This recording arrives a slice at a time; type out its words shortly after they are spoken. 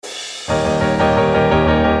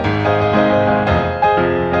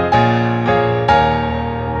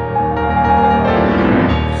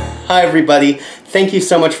Hi everybody, thank you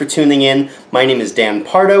so much for tuning in. My name is Dan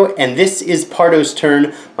Pardo, and this is Pardo's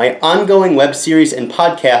Turn, my ongoing web series and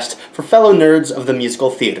podcast for fellow nerds of the musical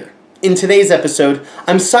theater. In today's episode,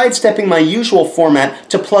 I'm sidestepping my usual format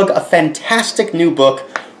to plug a fantastic new book,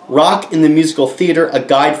 Rock in the Musical Theater, A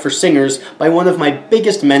Guide for Singers, by one of my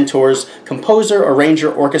biggest mentors, composer, arranger,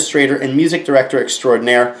 orchestrator, and music director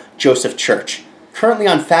extraordinaire, Joseph Church. Currently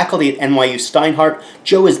on faculty at NYU Steinhardt,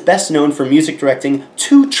 Joe is best known for music directing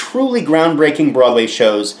two truly groundbreaking Broadway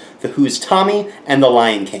shows, The Who's Tommy and The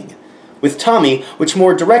Lion King. With Tommy, which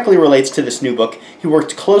more directly relates to this new book, he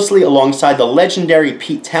worked closely alongside the legendary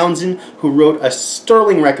Pete Townsend, who wrote a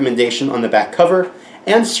sterling recommendation on the back cover,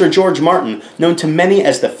 and Sir George Martin, known to many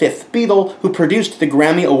as the Fifth Beatle, who produced the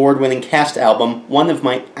Grammy Award-winning cast album, one of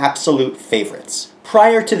my absolute favorites.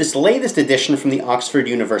 Prior to this latest edition from the Oxford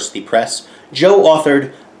University Press, Joe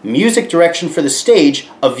authored Music Direction for the Stage,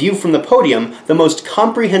 A View from the Podium, the most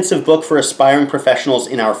comprehensive book for aspiring professionals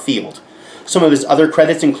in our field. Some of his other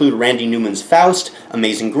credits include Randy Newman's Faust,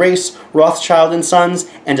 Amazing Grace, Rothschild and Sons,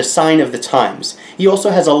 and A Sign of the Times. He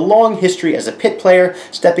also has a long history as a pit player,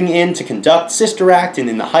 stepping in to conduct Sister Act and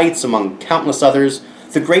In the Heights, among countless others.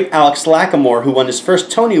 The great Alex Lacamoire, who won his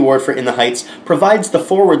first Tony Award for In the Heights, provides the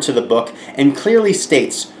foreword to the book and clearly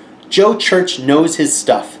states, Joe Church knows his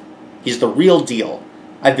stuff. He's the real deal.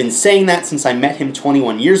 I've been saying that since I met him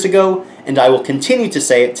 21 years ago, and I will continue to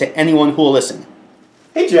say it to anyone who will listen.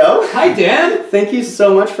 Hey, Joe. Hi, Dan. Thank you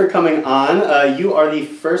so much for coming on. You are the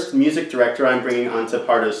first music director I'm bringing onto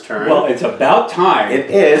Pardo's Turn. Well, it's about time. It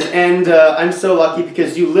is, and I'm so lucky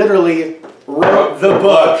because you literally wrote the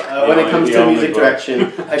book when it comes to music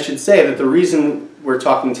direction. I should say that the reason we're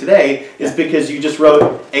talking today is because you just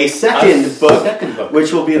wrote a second book,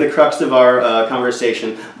 which will be the crux of our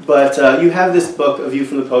conversation. But you have this book, A View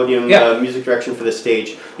from the Podium, Music Direction for the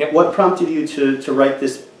Stage. Yep. What prompted you to write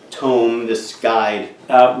this tome, this guide?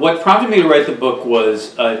 What prompted me to write the book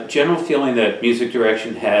was a general feeling that music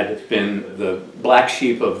direction had been the black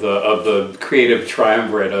sheep of the creative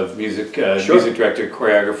triumvirate of music director,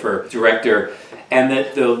 choreographer, director, and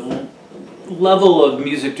that the level of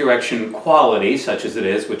music direction quality, such as it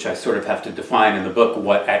is, which I sort of have to define in the book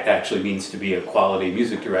what it actually means to be a quality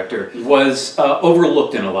music director, was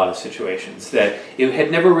overlooked in a lot of situations. That it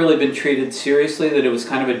had never really been treated seriously, that it was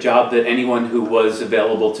kind of a job that anyone who was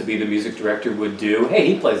available to be the music director would do.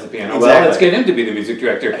 Hey, he plays the piano. Exactly. Well, let's get him to be the music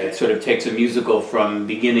director. It sort of takes a musical from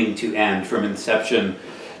beginning to end, from inception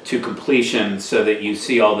to completion, so that you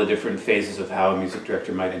see all the different phases of how a music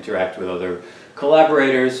director might interact with other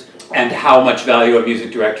collaborators, and how much value a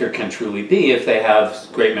music director can truly be if they have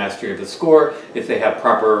great mastery of the score, if they have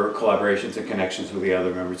proper collaborations and connections with the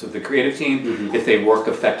other members of the creative team, if they work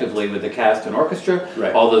effectively with the cast and orchestra.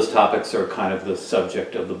 Right. All those topics are kind of the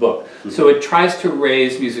subject of the book. So it tries to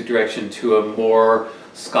raise music direction to a more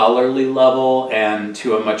scholarly level and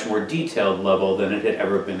to a much more detailed level than it had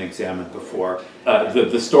ever been examined before.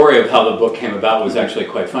 The story of how the book came about was actually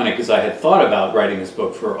quite funny, because I had thought about writing this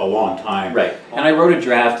book for a long time. Right. And I wrote a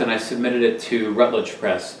draft and I submitted it to Routledge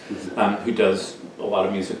Press, who does a lot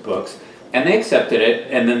of music books. And they accepted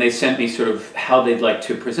it, and then they sent me sort of how they'd like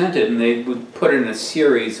to present it, and they would put it in a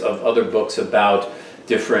series of other books about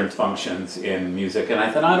different functions in music. And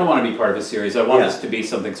I thought, I don't want to be part of a series. I want this to be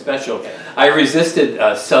something special. I resisted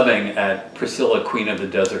subbing at Priscilla, Queen of the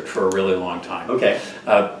Desert, for a really long time. Okay.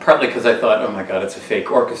 Partly because I thought, oh my God, it's a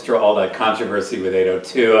fake orchestra, all that controversy with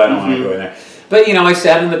 802, I don't want to go in there. But, I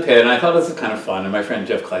sat in the pit, and I thought this was kind of fun, and my friend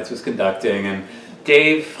Jeff Kleitz was conducting, and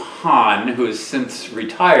Dave Hahn, who has since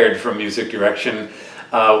retired from music direction,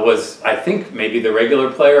 was, I think, maybe the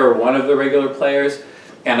regular player or one of the regular players.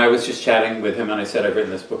 And I was just chatting with him, and I said, I've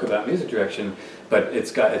written this book about music direction, but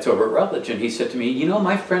it's over at Routledge. And he said to me,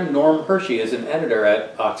 my friend Norm Hershey is an editor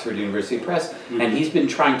at Oxford University Press, and he's been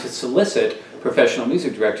trying to solicit professional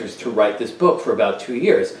music directors to write this book for about 2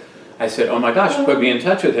 years. I said, oh my gosh, put me in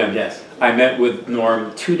touch with him. Yes. I met with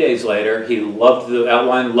Norm 2 days later. He loved the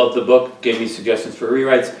outline, loved the book, gave me suggestions for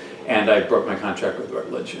rewrites, and I broke my contract with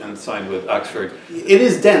Routledge and signed with Oxford. It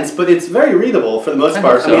is dense, but it's very readable for the most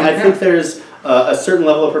part. So, I think there's a certain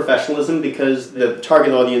level of professionalism because the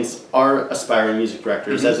target audience are aspiring music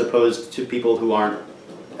directors as opposed to people who aren't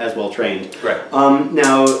as well trained. Right.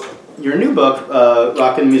 Now, your new book,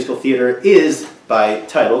 Rock in the Musical Theater, is by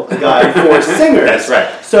title, A Guide for Singers. That's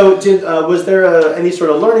right. So was there any sort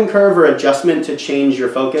of learning curve or adjustment to change your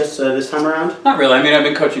focus this time around? Not really. I've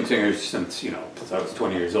been coaching singers since I was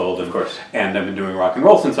 20 years old. And, of course. And I've been doing rock and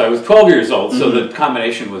roll since I was 12 years old, so the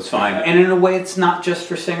combination was fine. And in a way, it's not just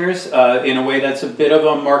for singers. In a way, that's a bit of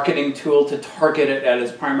a marketing tool to target it at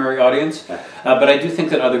its primary audience. But I do think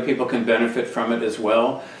that other people can benefit from it as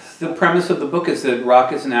well. The premise of the book is that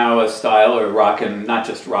rock is now a style, or rock, and not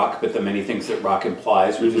just rock, but the many things that rock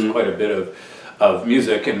implies, which is quite a bit of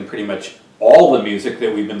music, and pretty much all the music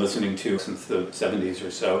that we've been listening to since the 70s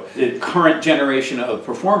or so. The current generation of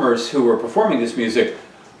performers who are performing this music,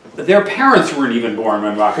 their parents weren't even born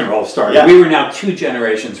when rock and roll started. Yeah. We were now 2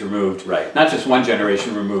 generations removed, right. Not just 1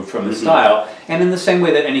 generation removed from the style. And in the same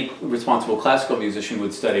way that any responsible classical musician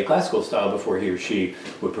would study classical style before he or she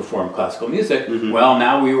would perform classical music, well,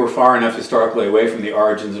 now we were far enough historically away from the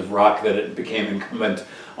origins of rock that it became incumbent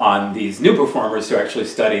on these new performers to actually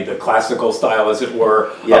study the classical style, as it were,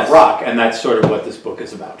 of rock, and that's sort of what this book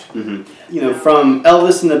is about. You know, from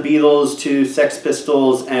Elvis and the Beatles to Sex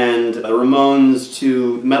Pistols and the Ramones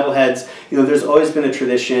to Metalheads, you know, there's always been a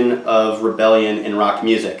tradition of rebellion in rock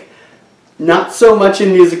music. Not so much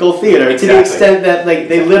in musical theater, to the extent that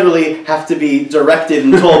they literally have to be directed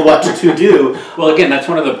and told what to do. Well, again, that's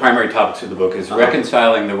one of the primary topics of the book, is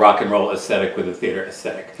reconciling the rock and roll aesthetic with the theater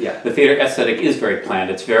aesthetic. Yeah. The theater aesthetic is very planned.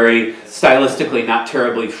 It's very stylistically not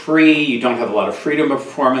terribly free. You don't have a lot of freedom of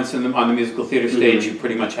performance on the musical theater stage. You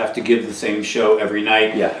pretty much have to give the same show every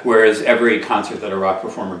night, whereas every concert that a rock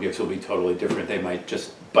performer gives will be totally different. They might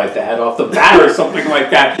just bite the head off the bat or something like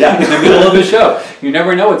that in the middle of the show. You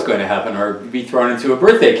never know what's going to happen, or be thrown into a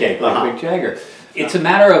birthday cake like Mick Jagger. It's a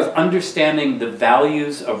matter of understanding the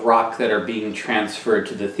values of rock that are being transferred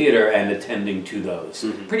to the theater and attending to those.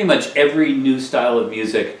 Pretty much every new style of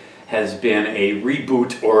music has been a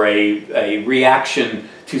reboot or a reaction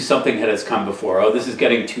to something that has come before. Oh, this is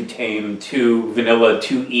getting too tame, too vanilla,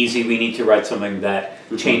 too easy. We need to write something that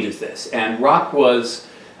changes this. And rock was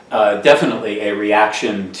definitely a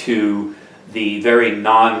reaction to the very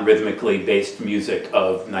non-rhythmically based music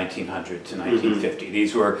of 1900 to 1950.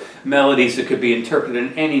 These were melodies that could be interpreted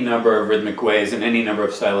in any number of rhythmic ways, in any number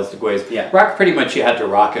of stylistic ways. Rock, pretty much you had to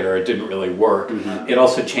rock it or it didn't really work. It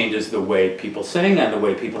also changes the way people sing and the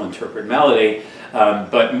way people interpret melody.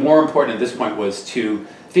 But more important at this point was to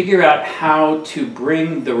figure out how to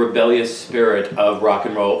bring the rebellious spirit of rock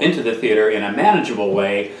and roll into the theater in a manageable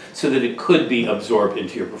way so that it could be absorbed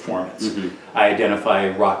into your performance. I identify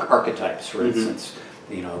rock archetypes, for instance.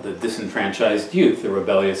 You know, the disenfranchised youth, the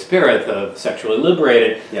rebellious spirit, the sexually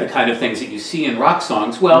liberated, the kind of things that you see in rock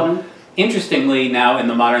songs. Well, interestingly, now in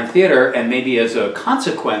the modern theater, and maybe as a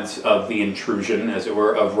consequence of the intrusion, as it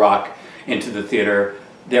were, of rock into the theater,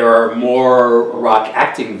 there are more rock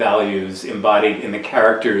acting values embodied in the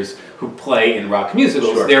characters who play in rock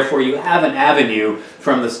musicals. Therefore, you have an avenue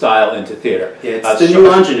from the style into theater. It's the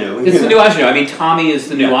new ingenue. It's the new ingenue. I mean, Tommy is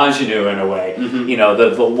the new ingenue in a way. You know,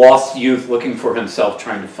 the lost youth looking for himself,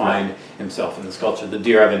 trying to find himself in this culture. The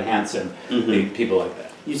Dear Evan Hansen, the people like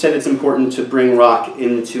that. You said it's important to bring rock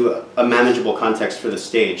into a manageable context for the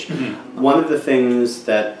stage. One of the things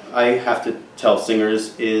that I have to tell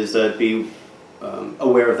singers is be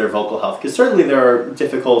aware of their vocal health, because certainly there are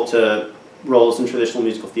difficult roles in traditional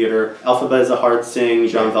musical theater. Elphaba is a hard sing,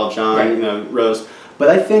 Jean Valjean, you know, Rose. But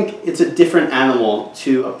I think it's a different animal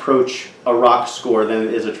to approach a rock score than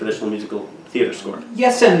it is a traditional musical theater score.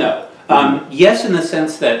 Yes and no. Yes, in the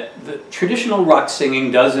sense that the traditional rock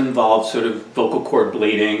singing does involve sort of vocal cord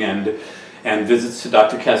bleeding and visits to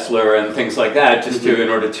Dr. Kessler and things like that, just in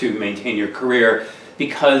order to maintain your career,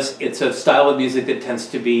 because it's a style of music that tends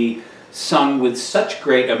to be sung with such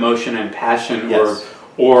great emotion and passion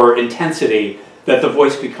or intensity that the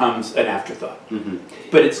voice becomes an afterthought.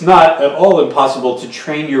 But it's not at all impossible to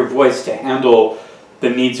train your voice to handle the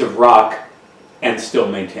needs of rock and still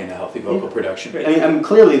maintain a healthy vocal production. I mean,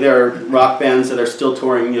 clearly there are rock bands that are still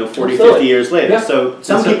touring, you know, 40, 50 years later. So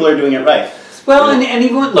some people are doing it right. Well, and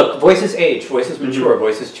even, look, voices age, voices mature,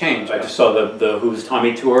 voices change. I just saw the Who's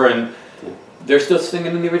Tommy tour, and they're still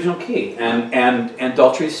singing in the original key, and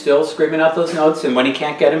Daltrey's still screaming out those notes, and when he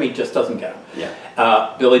can't get them, he just doesn't get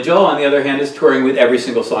them. Billy Joel, on the other hand, is touring with every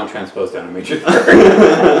single song transposed down a major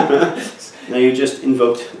third. Now you just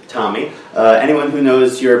invoked Tommy. Anyone who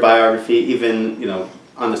knows your biography, even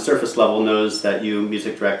on the surface level, knows that you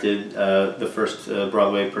music directed the first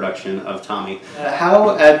Broadway production of Tommy.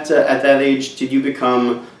 How at that age did you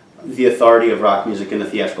become the authority of rock music in the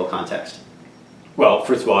theatrical context? Well,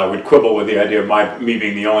 first of all, I would quibble with the idea of me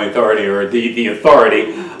being the only authority or the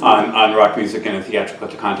authority on rock music in a theatrical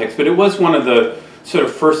context, but it was one of the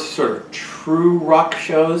first true rock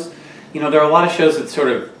shows. You know, there are a lot of shows that sort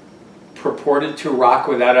of purported to rock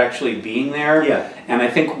without actually being there. And I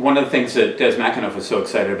think one of the things that Des McAnuff was so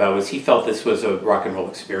excited about was he felt this was a rock and roll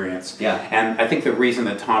experience. And I think the reason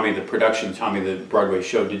that Tommy, the Broadway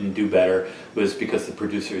show, didn't do better was because the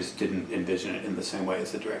producers didn't envision it in the same way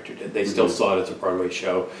as the director did. They still saw it as a Broadway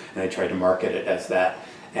show, and they tried to market it as that.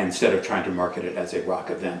 instead of trying to market it as a rock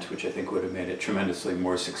event, which I think would have made it tremendously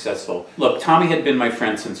more successful. Look, Tommy had been my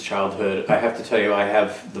friend since childhood. I have to tell you, I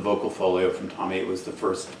have the vocal folio from Tommy. It was the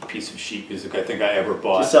first piece of sheet music I think I ever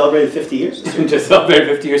bought. Just celebrated 50 years. Just celebrated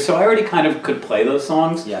 50 years. So I already kind of could play those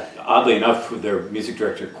songs. Yeah. Oddly enough, their music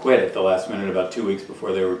director quit at the last minute about 2 weeks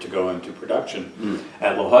before they were to go into production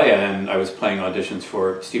at La Jolla, and I was playing auditions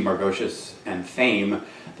for Steve Margoshes and Fame,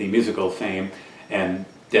 the musical Fame, and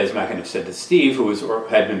Des McAniff said to Steve, who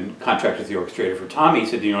had been contracted as the orchestrator for Tommy, he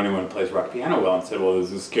said, do you know anyone who plays rock piano well? And said, well, there's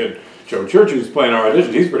this kid, Joe Church, who's playing our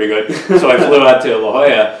audition. He's pretty good. So I flew out to La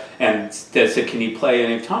Jolla, and Des said, can you play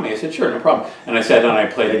any of Tommy? I said, sure, no problem. And I sat down and I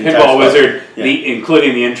played the Pinball Wizard,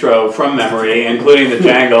 including the intro from memory, including the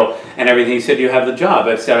jangle, and everything. He said, you have the job.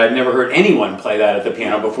 I said, I'd never heard anyone play that at the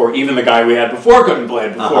piano before. Even the guy we had before couldn't play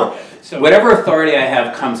it before. So whatever authority I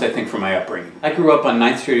have comes, I think, from my upbringing. I grew up on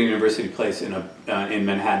 9th Street University Place in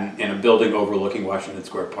Manhattan in a building overlooking Washington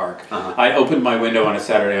Square Park. I opened my window on a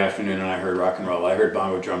Saturday afternoon and I heard rock and roll. I heard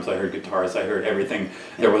bongo drums, I heard guitars, I heard everything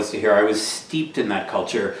there was to hear. I was steeped in that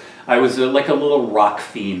culture. I was like a little rock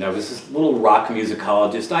fiend. I was this little rock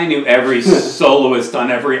musicologist. I knew every soloist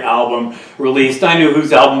on every album released. I knew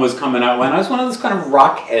whose album was coming out when. I was one of those kind of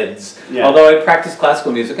rock heads. Yeah. Although I practiced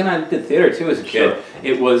classical music, and I did theater too as a kid,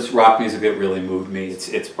 it was rock music that really moved me.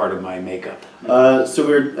 It's part of my makeup. So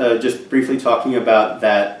we were just briefly talking about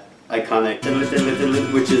that iconic,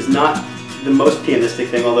 which is not the most pianistic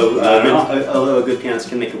thing, although a good pianist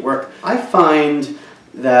can make it work. I find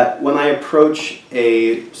that when I approach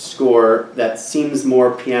a score that seems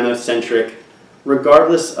more piano-centric,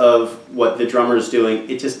 regardless of what the drummer is doing,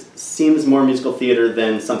 it just seems more musical theater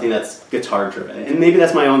than something that's guitar-driven. And maybe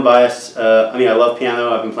that's my own bias. I love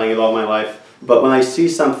piano. I've been playing it all my life. But when I see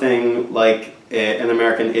something like An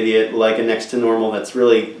American Idiot, like a Next to Normal, that's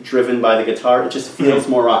really driven by the guitar, it just feels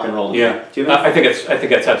more rock and roll to me. Yeah, I think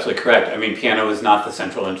that's absolutely correct. I mean, piano is not the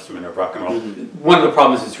central instrument of rock and roll. One of the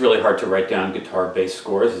problems is it's really hard to write down guitar-based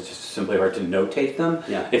scores. It's just simply hard to notate them.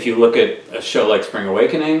 Yeah. If you look at a show like Spring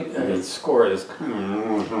Awakening, the score is kind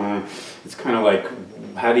of like,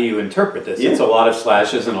 how do you interpret this? Yeah. It's a lot of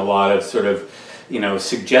slashes and a lot of sort of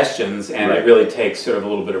suggestions, and it really takes sort of a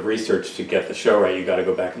little bit of research to get the show right. You got to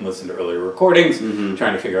go back and listen to earlier recordings,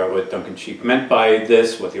 trying to figure out what Duncan Sheik meant by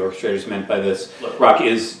this, what the orchestrators meant by this. Rock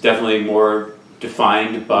is definitely more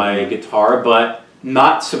defined by guitar, but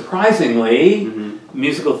not surprisingly,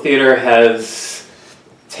 musical theater has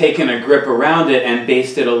taken a grip around it and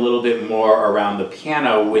based it a little bit more around the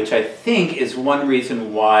piano, which I think is one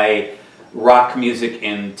reason why rock music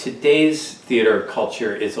in today's theater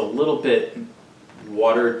culture is a little bit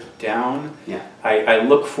watered down. Yeah. I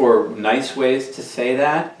look for nice ways to say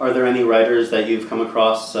that. Are there any writers that you've come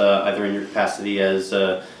across, either in your capacity as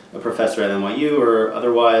a professor at NYU or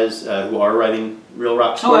otherwise, who are writing real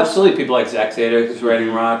rock scores? Oh, absolutely. People like Zach Zadok who's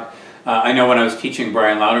writing rock. I know when I was teaching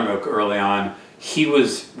Brian Loudermilk early on, he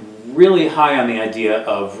was really high on the idea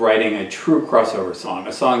of writing a true crossover song.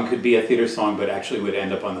 A song could be a theater song, but actually would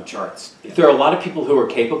end up on the charts. Yeah. There are a lot of people who are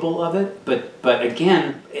capable of it, but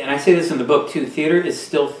again, and I say this in the book too, theater is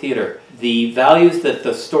still theater. The values that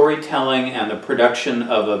the storytelling and the production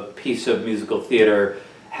of a piece of musical theater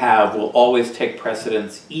have will always take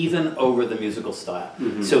precedence even over the musical style.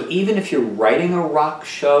 So even if you're writing a rock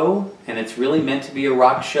show, and it's really meant to be a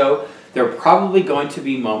rock show, there are probably going to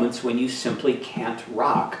be moments when you simply can't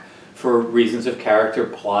rock for reasons of character,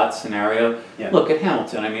 plot, scenario. Yeah. Look at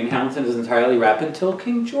Hamilton. I mean, Hamilton is entirely rap until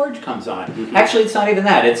King George comes on. Actually, it's not even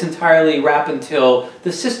that. It's entirely rap until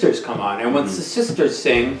the sisters come on. And once the sisters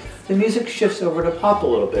sing, the music shifts over to pop a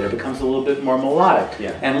little bit. It becomes a little bit more melodic.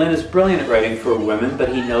 Yeah. And Lin is brilliant at writing for women, but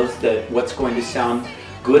he knows that what's going to sound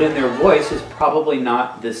good in their voice is probably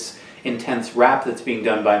not this intense rap that's being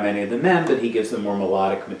done by many of the men, but he gives them more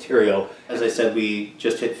melodic material. As I said, we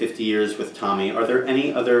just hit 50 years with Tommy. Are there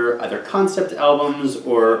any other either concept albums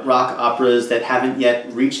or rock operas that haven't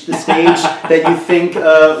yet reached the stage that you think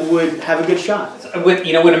would have a good shot?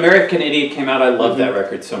 When American Idiot came out, I loved that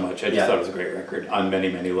record so much. I just thought it was a great record on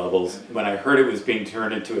many, many levels. When I heard it was being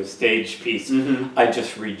turned into a stage piece, I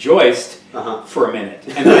just rejoiced for a minute.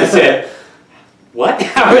 And then I said, what?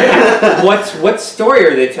 What story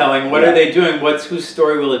are they telling? What are they doing? Whose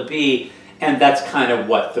story will it be? And that's kind of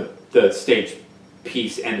what the stage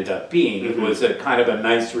piece ended up being. It was a kind of a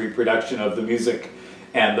nice reproduction of the music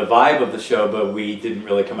and the vibe of the show, but we didn't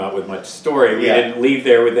really come out with much story. We didn't leave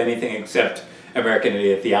there with anything except American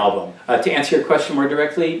Idiot, the album. To answer your question more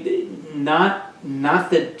directly, not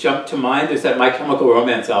that jumped to mind. There's that My Chemical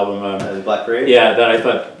Romance album. The Black Parade? Yeah, that I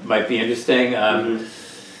thought might be interesting.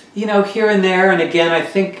 Here and there, and again, I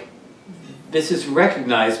think this is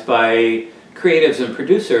recognized by creatives and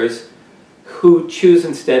producers who choose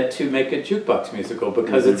instead to make a jukebox musical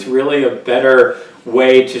because it's really a better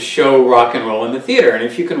way to show rock and roll in the theater. And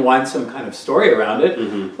if you can wind some kind of story around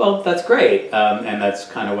it, well, that's great. And that's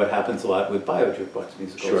kind of what happens a lot with bio-jukebox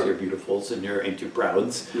musicals, your Beautifuls and your Ain't Too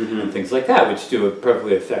Prouds and things like that, which do a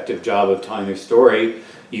perfectly effective job of telling their story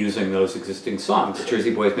using those existing songs.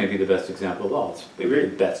 Jersey Boys may be the best example of all. It's maybe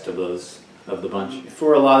the best of those of the bunch.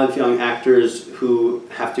 For a lot of young actors who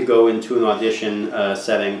have to go into an audition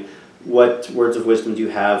setting, what words of wisdom do you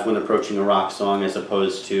have when approaching a rock song as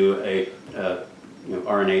opposed to a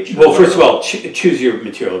R&H? Well, first of all, choose your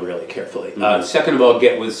material really carefully. Second of all,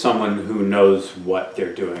 get with someone who knows what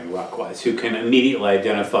they're doing rock-wise, who can immediately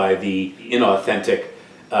identify the inauthentic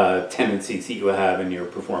tendencies that you have in your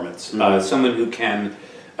performance. Someone who can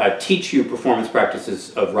teach you performance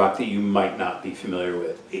practices of rock that you might not be familiar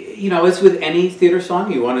with. As with any theater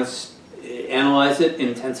song, you want to analyze it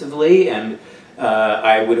intensively, and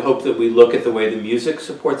I would hope that we look at the way the music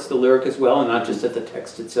supports the lyric as well, and not just at the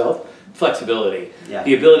text itself. Flexibility,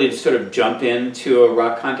 the ability to sort of jump into a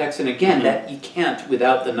rock context, and again, that you can't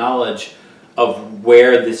without the knowledge of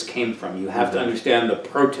where this came from. You have to understand the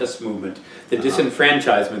protest movement, the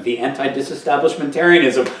disenfranchisement, the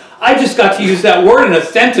anti-disestablishmentarianism. I just got to use that word in a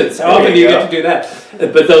sentence. How often do you get to do that?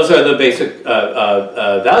 But those are the basic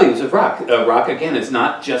values of rock. Rock, again, is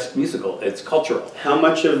not just musical, it's cultural. How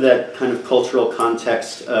much of that kind of cultural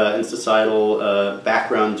context and societal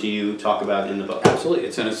background do you talk about in the book? Absolutely.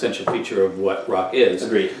 It's an essential feature of what rock is.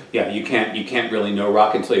 Agreed. Yeah, you can't really know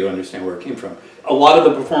rock until you understand where it came from. A lot of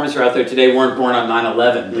the performers who are out there today weren't born on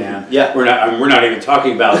 9/11, Dan. Yeah. We're not even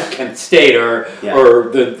talking about Kent State or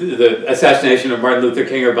the assassination of Martin Luther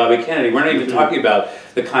King or Bobby Kennedy. We're not even talking about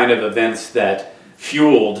the kind of events that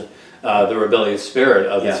fueled the rebellious spirit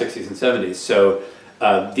of the 60s and 70s. So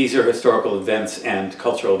these are historical events and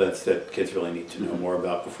cultural events that kids really need to know more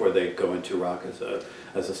about before they go into rock as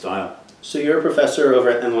a style. So you're a professor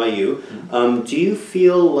over at NYU. Do you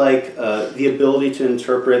feel like the ability to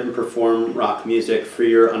interpret and perform rock music for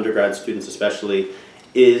your undergrad students especially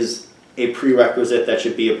is a prerequisite that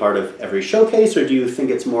should be a part of every showcase, or do you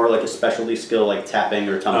think it's more like a specialty skill like tapping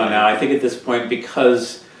or tumbling? Oh, no, I think at this point,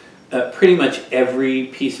 because pretty much every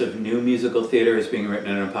piece of new musical theater is being written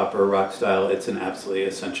in a pop or rock style, it's an absolutely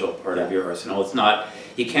essential part of your arsenal. It's not,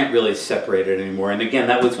 you can't really separate it anymore. And again,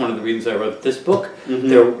 that was one of the reasons I wrote this book.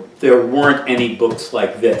 There weren't any books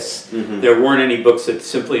like this. There weren't any books that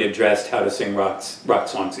simply addressed how to sing rock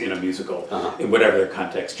songs in a musical, in whatever their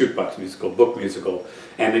context, jukebox musical, book musical,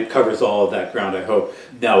 and it covers all of that ground, I hope.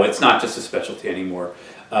 No, it's not just a specialty anymore.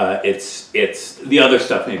 It's the other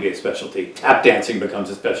stuff may be a specialty. Tap dancing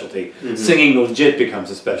becomes a specialty. Singing legit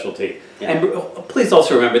becomes a specialty. And please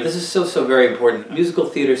also remember, this is so very important. Musical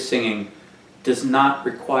theater singing does not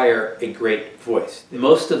require a great voice.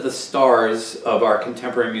 Most of the stars of our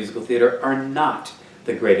contemporary musical theater are not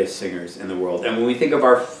the greatest singers in the world. And when we think of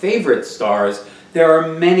our favorite stars, there are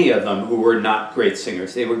many of them who were not great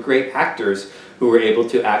singers. They were great actors who were able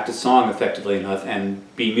to act a song effectively enough and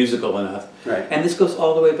be musical enough. Right. And this goes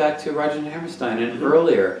all the way back to Rodgers and Hammerstein and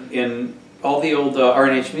earlier. In all the old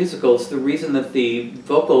R&H musicals, the reason that the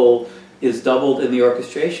vocal is doubled in the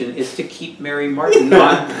orchestration is to keep Mary Martin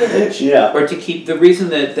on pitch. Or to keep, the reason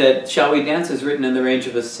that Shall We Dance is written in the range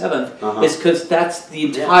of a seventh is because that's the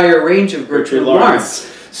entire range of Gertrude Lawrence.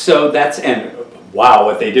 So that's, and wow,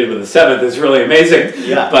 what they did with the seventh is really amazing.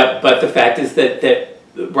 But the fact is that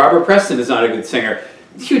Robert Preston is not a good singer.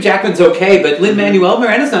 Hugh Jackman's okay, but Lin-Manuel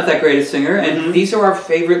Miranda's not that great a singer, and these are our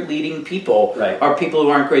favorite leading people, are people who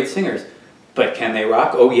aren't great singers. But can they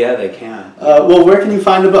rock? Oh yeah, they can. Well, where can you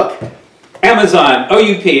find the book? Amazon,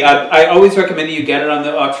 OUP. I always recommend that you get it on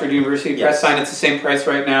the Oxford University Press sign. It's the same price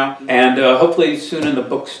right now. And hopefully soon in the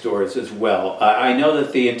bookstores as well. I know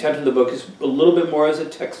that the intent of the book is a little bit more as a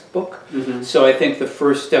textbook. So I think the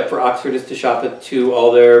first step for Oxford is to shop it to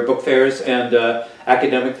all their book fairs and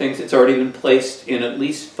academic things. It's already been placed in at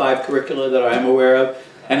least 5 curricula that I'm aware of.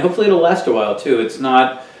 And hopefully it'll last a while too. It's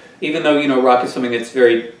not, even though, rock is something that's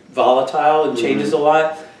very volatile and changes a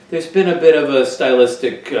lot, there's been a bit of a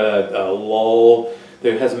stylistic lull.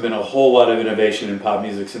 There hasn't been a whole lot of innovation in pop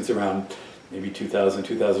music since around maybe 2000,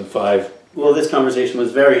 2005. Well, this conversation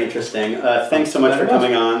was very interesting. Thanks so much for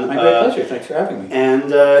coming on. My great pleasure. Thanks for having me.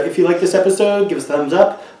 And if you like this episode, give us a thumbs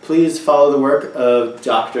up. Please follow the work of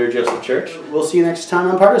Dr. Joseph Church. We'll see you next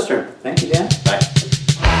time on Pardo's Turn. Thank you, Dan. Bye.